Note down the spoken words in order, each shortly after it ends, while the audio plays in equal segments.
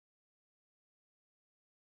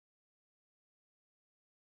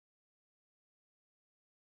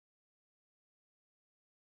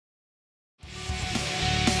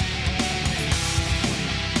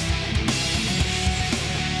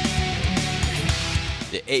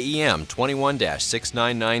The AEM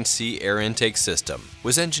 21-699C air intake system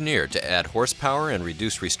was engineered to add horsepower and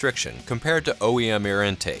reduce restriction compared to OEM air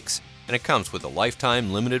intakes, and it comes with a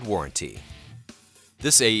lifetime limited warranty.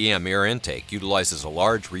 This AEM air intake utilizes a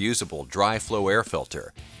large reusable dry flow air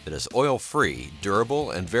filter that is oil-free,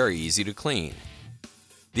 durable, and very easy to clean.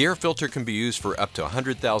 The air filter can be used for up to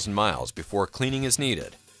 100,000 miles before cleaning is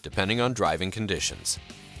needed, depending on driving conditions.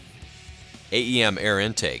 AEM air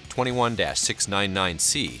intake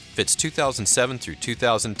 21-699C fits 2007 through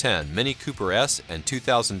 2010 Mini Cooper S and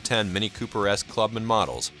 2010 Mini Cooper S Clubman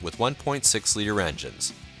models with 1.6-liter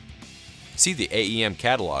engines. See the AEM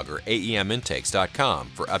catalog or aemintakes.com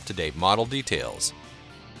for up-to-date model details.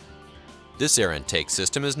 This air intake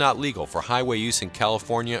system is not legal for highway use in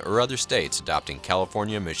California or other states adopting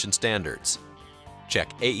California emission standards.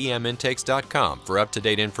 Check aemintakes.com for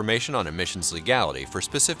up-to-date information on emissions legality for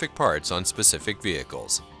specific parts on specific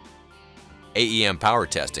vehicles. AEM power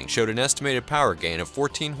testing showed an estimated power gain of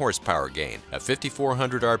 14 horsepower gain at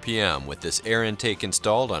 5,400 RPM with this air intake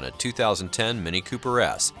installed on a 2010 Mini Cooper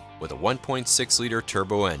S with a 1.6-liter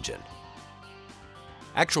turbo engine.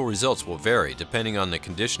 Actual results will vary depending on the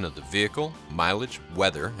condition of the vehicle, mileage,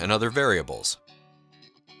 weather, and other variables.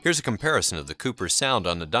 Here's a comparison of the Cooper's sound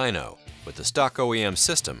on the dyno with the stock OEM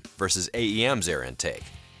system versus AEM's air intake.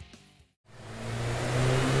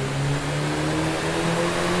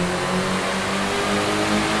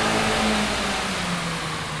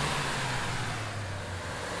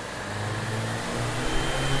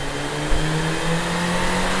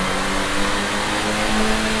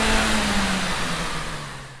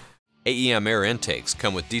 AEM air intakes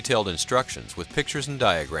come with detailed instructions with pictures and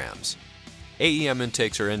diagrams. AEM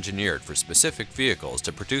intakes are engineered for specific vehicles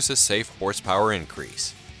to produce a safe horsepower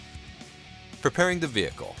increase. Preparing the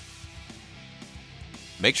vehicle.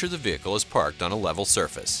 Make sure the vehicle is parked on a level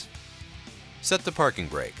surface. Set the parking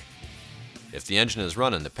brake. If the engine has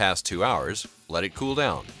run in the past 2 hours, let it cool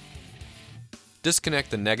down.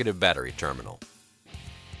 Disconnect the negative battery terminal.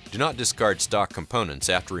 Do not discard stock components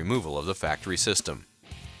after removal of the factory system.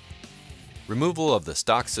 Removal of the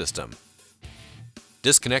stock system.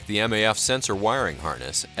 Disconnect the MAF sensor wiring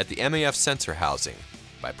harness at the MAF sensor housing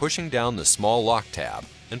by pushing down the small lock tab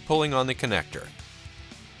and pulling on the connector.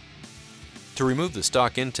 To remove the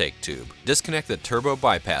stock intake tube, disconnect the turbo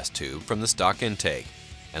bypass tube from the stock intake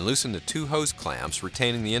and loosen the 2 hose clamps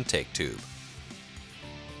retaining the intake tube.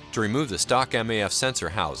 To remove the stock MAF sensor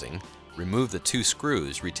housing, remove the 2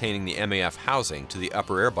 screws retaining the MAF housing to the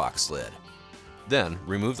upper airbox lid. Then,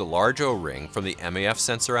 remove the large O-ring from the MAF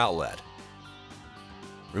sensor outlet.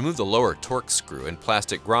 Remove the lower torque screw and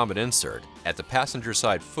plastic grommet insert at the passenger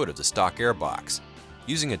side foot of the stock airbox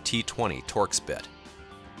using a T20 Torx bit.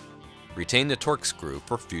 Retain the torque screw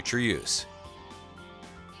for future use.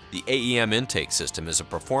 The AEM intake system is a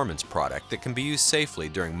performance product that can be used safely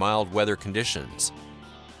during mild weather conditions.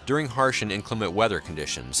 During harsh and inclement weather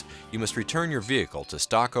conditions, you must return your vehicle to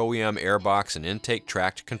stock OEM airbox and intake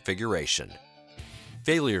tract configuration.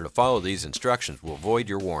 Failure to follow these instructions will void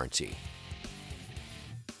your warranty.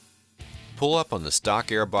 Pull up on the stock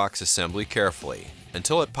airbox assembly carefully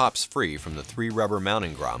until it pops free from the 3 rubber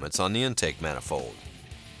mounting grommets on the intake manifold.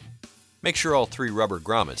 Make sure all 3 rubber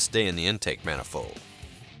grommets stay in the intake manifold.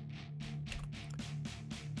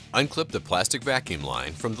 Unclip the plastic vacuum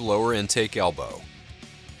line from the lower intake elbow.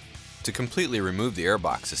 To completely remove the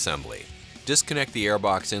airbox assembly, disconnect the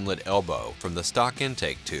airbox inlet elbow from the stock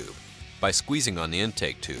intake tube by squeezing on the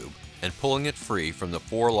intake tube and pulling it free from the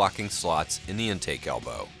 4 locking slots in the intake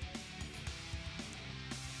elbow.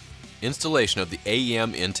 Installation of the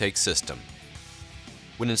AEM intake system.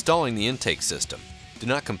 When installing the intake system, do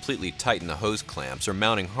not completely tighten the hose clamps or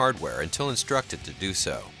mounting hardware until instructed to do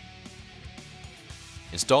so.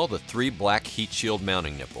 Install the 3 black heat shield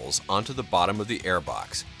mounting nipples onto the bottom of the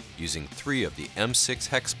airbox using 3 of the M6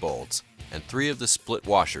 hex bolts and 3 of the split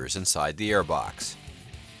washers inside the airbox.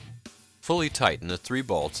 Fully tighten the 3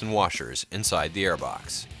 bolts and washers inside the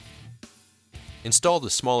airbox. Install the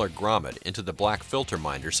smaller grommet into the black filter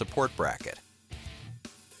minder support bracket.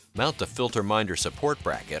 Mount the filter minder support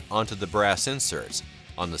bracket onto the brass inserts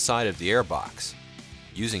on the side of the airbox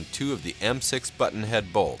using 2 of the M6 button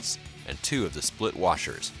head bolts and 2 of the split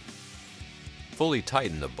washers. Fully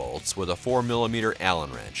tighten the bolts with a 4mm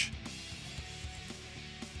Allen wrench.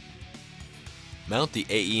 Mount the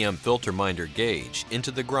AEM filter minder gauge into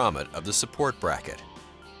the grommet of the support bracket.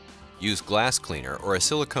 Use glass cleaner or a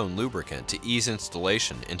silicone lubricant to ease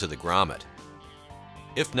installation into the grommet.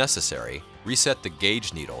 If necessary, reset the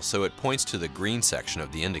gauge needle so it points to the green section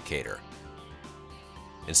of the indicator.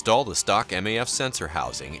 Install the stock MAF sensor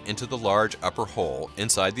housing into the large upper hole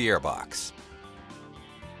inside the airbox.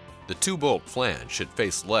 The 2-bolt flange should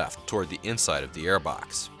face left toward the inside of the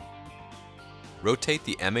airbox. Rotate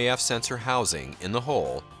the MAF sensor housing in the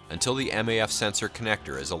hole until the MAF sensor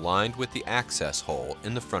connector is aligned with the access hole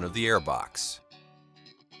in the front of the airbox.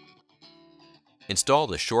 Install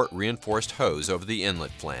the short reinforced hose over the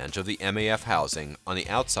inlet flange of the MAF housing on the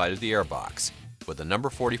outside of the airbox with a number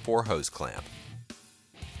 44 hose clamp.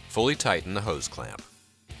 Fully tighten the hose clamp.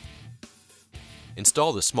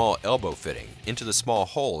 Install the small elbow fitting into the small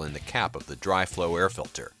hole in the cap of the dry flow air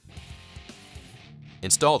filter.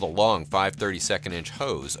 Install the long 5/32 inch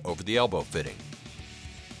hose over the elbow fitting.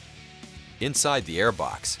 Inside the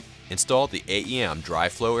airbox, install the AEM dry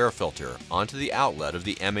flow air filter onto the outlet of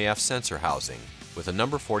the MAF sensor housing with a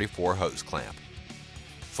number 44 hose clamp.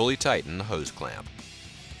 Fully tighten the hose clamp.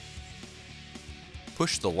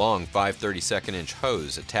 Push the long 5/32 inch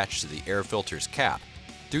hose attached to the air filter's cap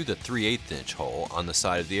through the 3/8 inch hole on the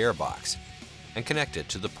side of the airbox and connect it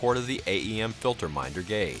to the port of the AEM filter minder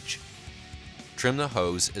gauge. Trim the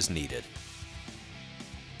hose as needed.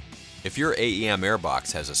 If your AEM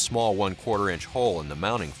airbox has a small 1/4 inch hole in the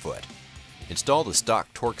mounting foot, install the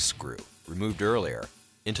stock Torx screw, removed earlier,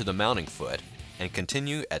 into the mounting foot and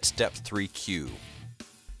continue at step 3Q.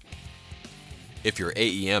 If your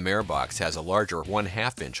AEM airbox has a larger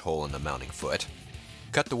 1/2 inch hole in the mounting foot,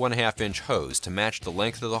 cut the 1/2 inch hose to match the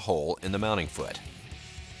length of the hole in the mounting foot.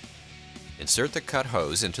 Insert the cut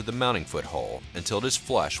hose into the mounting foot hole until it is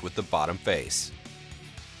flush with the bottom face.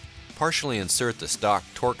 Partially insert the stock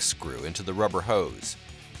Torx screw into the rubber hose.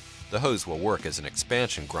 The hose will work as an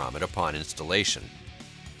expansion grommet upon installation.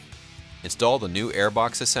 Install the new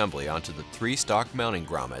airbox assembly onto the 3 stock mounting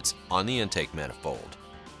grommets on the intake manifold.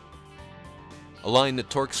 Align the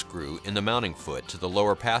Torx screw in the mounting foot to the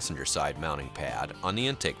lower passenger side mounting pad on the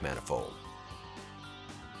intake manifold.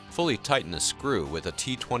 Fully tighten the screw with a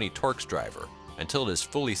T20 Torx driver until it is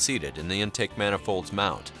fully seated in the intake manifold's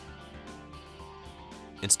mount.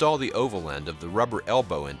 Install the oval end of the rubber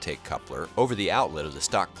elbow intake coupler over the outlet of the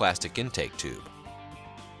stock plastic intake tube.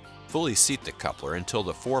 Fully seat the coupler until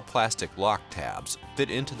the 4 plastic lock tabs fit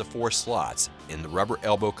into the 4 slots in the rubber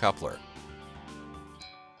elbow coupler.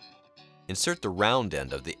 Insert the round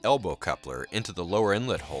end of the elbow coupler into the lower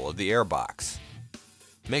inlet hole of the airbox.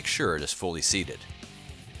 Make sure it is fully seated.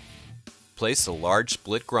 Place the large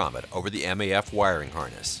split grommet over the MAF wiring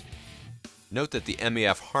harness. Note that the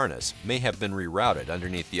MAF harness may have been rerouted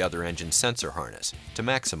underneath the other engine sensor harness to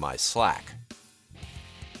maximize slack.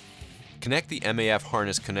 Connect the MAF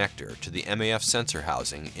harness connector to the MAF sensor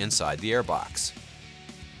housing inside the airbox.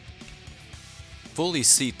 Fully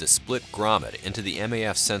seat the split grommet into the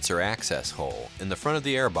MAF sensor access hole in the front of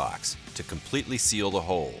the airbox to completely seal the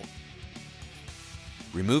hole.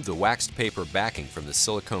 Remove the waxed paper backing from the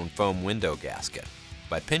silicone foam window gasket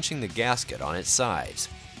by pinching the gasket on its sides,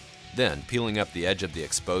 then peeling up the edge of the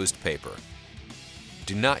exposed paper.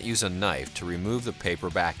 Do not use a knife to remove the paper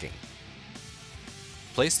backing.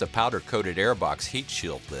 Place the powder-coated airbox heat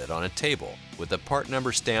shield lid on a table with the part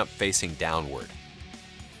number stamp facing downward.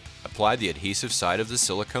 Apply the adhesive side of the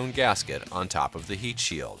silicone gasket on top of the heat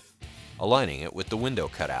shield, aligning it with the window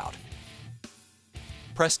cutout.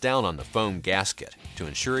 Press down on the foam gasket to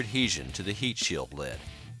ensure adhesion to the heat shield lid.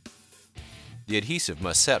 The adhesive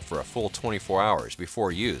must set for a full 24 hours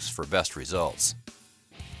before use for best results.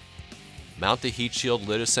 Mount the heat shield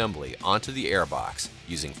lid assembly onto the airbox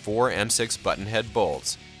using 4 M6 button head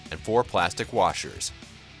bolts and 4 plastic washers.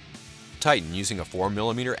 Tighten using a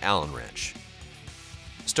 4mm Allen wrench.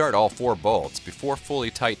 Start all 4 bolts before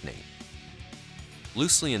fully tightening.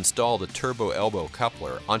 Loosely install the turbo elbow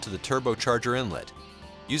coupler onto the turbocharger inlet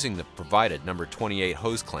using the provided number 28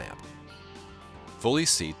 hose clamp. Fully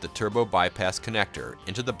seat the turbo bypass connector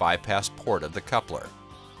into the bypass port of the coupler.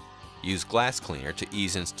 Use glass cleaner to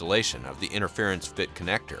ease installation of the interference fit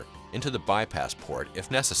connector into the bypass port if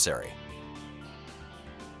necessary.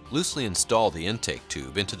 Loosely install the intake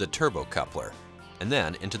tube into the turbo coupler and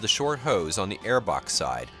then into the short hose on the airbox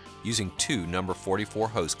side using 2 number 44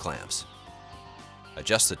 hose clamps.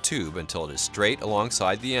 Adjust the tube until it is straight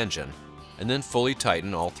alongside the engine and then fully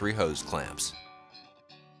tighten all 3 hose clamps.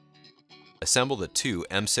 Assemble the 2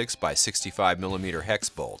 M6 by 65mm hex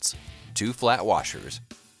bolts, 2 flat washers,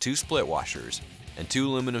 2 split washers, and 2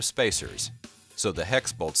 aluminum spacers, so the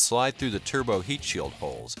hex bolts slide through the turbo heat shield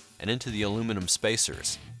holes and into the aluminum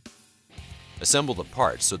spacers. Assemble the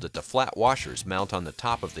parts so that the flat washers mount on the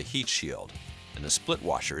top of the heat shield, and the split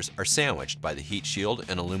washers are sandwiched by the heat shield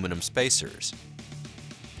and aluminum spacers.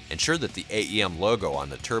 Ensure that the AEM logo on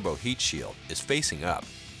the turbo heat shield is facing up.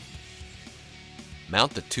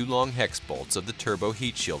 Mount the 2 long hex bolts of the turbo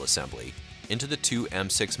heat shield assembly into the two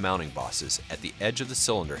M6 mounting bosses at the edge of the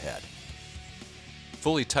cylinder head.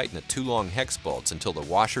 Fully tighten the two long hex bolts until the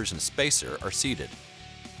washers and spacer are seated.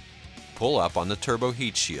 Pull up on the turbo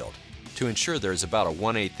heat shield to ensure there is about a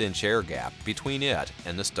 1/8 inch air gap between it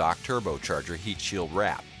and the stock turbocharger heat shield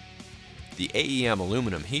wrap. The AEM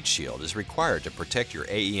aluminum heat shield is required to protect your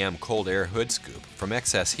AEM cold air hood scoop from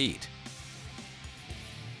excess heat.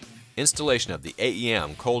 Installation of the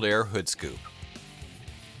AEM cold air hood scoop.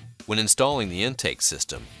 When installing the intake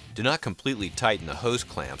system, do not completely tighten the hose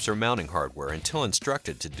clamps or mounting hardware until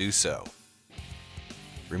instructed to do so.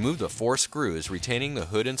 Remove the 4 screws retaining the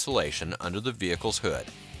hood insulation under the vehicle's hood.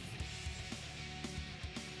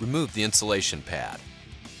 Remove the insulation pad.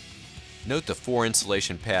 Note the 4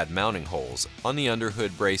 insulation pad mounting holes on the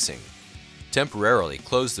underhood bracing. Temporarily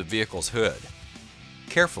close the vehicle's hood.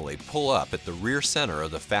 Carefully pull up at the rear center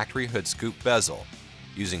of the factory hood scoop bezel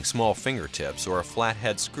using small fingertips or a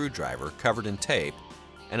flathead screwdriver covered in tape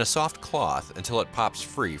and a soft cloth until it pops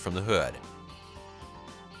free from the hood.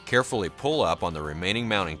 Carefully pull up on the remaining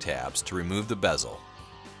mounting tabs to remove the bezel.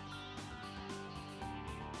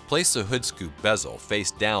 Place the hood scoop bezel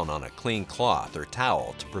face down on a clean cloth or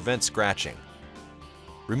towel to prevent scratching.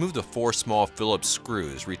 Remove the 4 small Phillips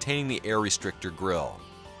screws retaining the air restrictor grill.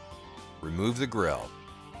 Remove the grill.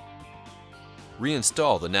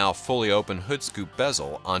 Reinstall the now fully open hood scoop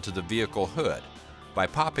bezel onto the vehicle hood by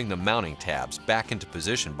popping the mounting tabs back into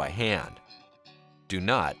position by hand. Do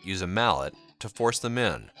not use a mallet to force them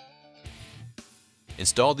in.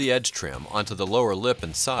 Install the edge trim onto the lower lip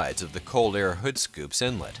and sides of the cold air hood scoop's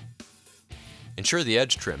inlet. Ensure the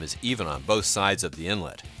edge trim is even on both sides of the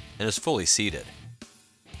inlet and is fully seated.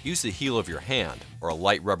 Use the heel of your hand or a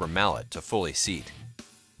light rubber mallet to fully seat.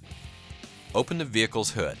 Open the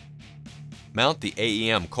vehicle's hood. Mount the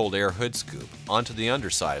AEM cold air hood scoop onto the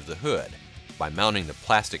underside of the hood by mounting the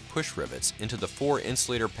plastic push rivets into the 4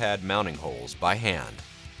 insulator pad mounting holes by hand.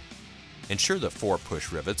 Ensure the 4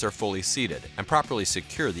 push rivets are fully seated and properly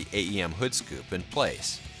secure the AEM hood scoop in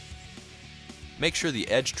place. Make sure the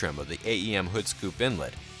edge trim of the AEM hood scoop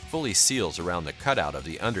inlet fully seals around the cutout of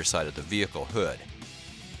the underside of the vehicle hood.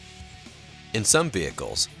 In some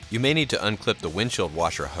vehicles, you may need to unclip the windshield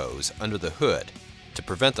washer hose under the hood to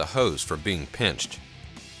prevent the hose from being pinched.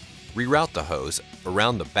 Reroute the hose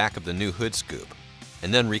around the back of the new hood scoop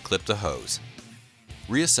and then reclip the hose.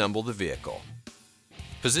 Reassemble the vehicle.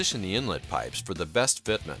 Position the inlet pipes for the best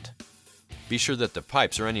fitment. Be sure that the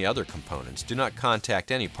pipes or any other components do not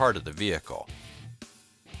contact any part of the vehicle.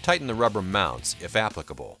 Tighten the rubber mounts, if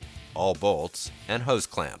applicable, all bolts, and hose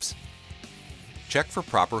clamps. Check for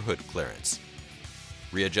proper hood clearance.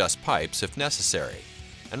 Readjust pipes if necessary,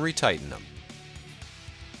 and retighten them.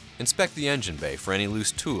 Inspect the engine bay for any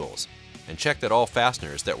loose tools, and check that all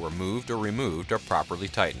fasteners that were moved or removed are properly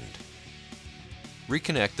tightened.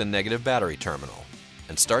 Reconnect the negative battery terminal,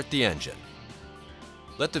 and start the engine.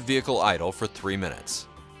 Let the vehicle idle for 3 minutes.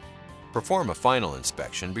 Perform a final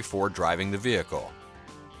inspection before driving the vehicle.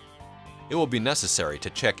 It will be necessary to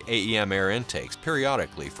check AEM air intakes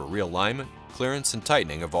periodically for realignment, clearance, and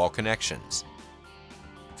tightening of all connections.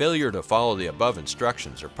 Failure to follow the above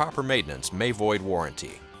instructions or proper maintenance may void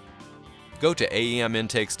warranty. Go to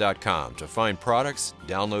AEMintakes.com to find products,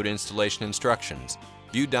 download installation instructions,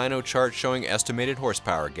 view dyno charts showing estimated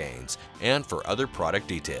horsepower gains, and for other product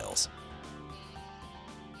details.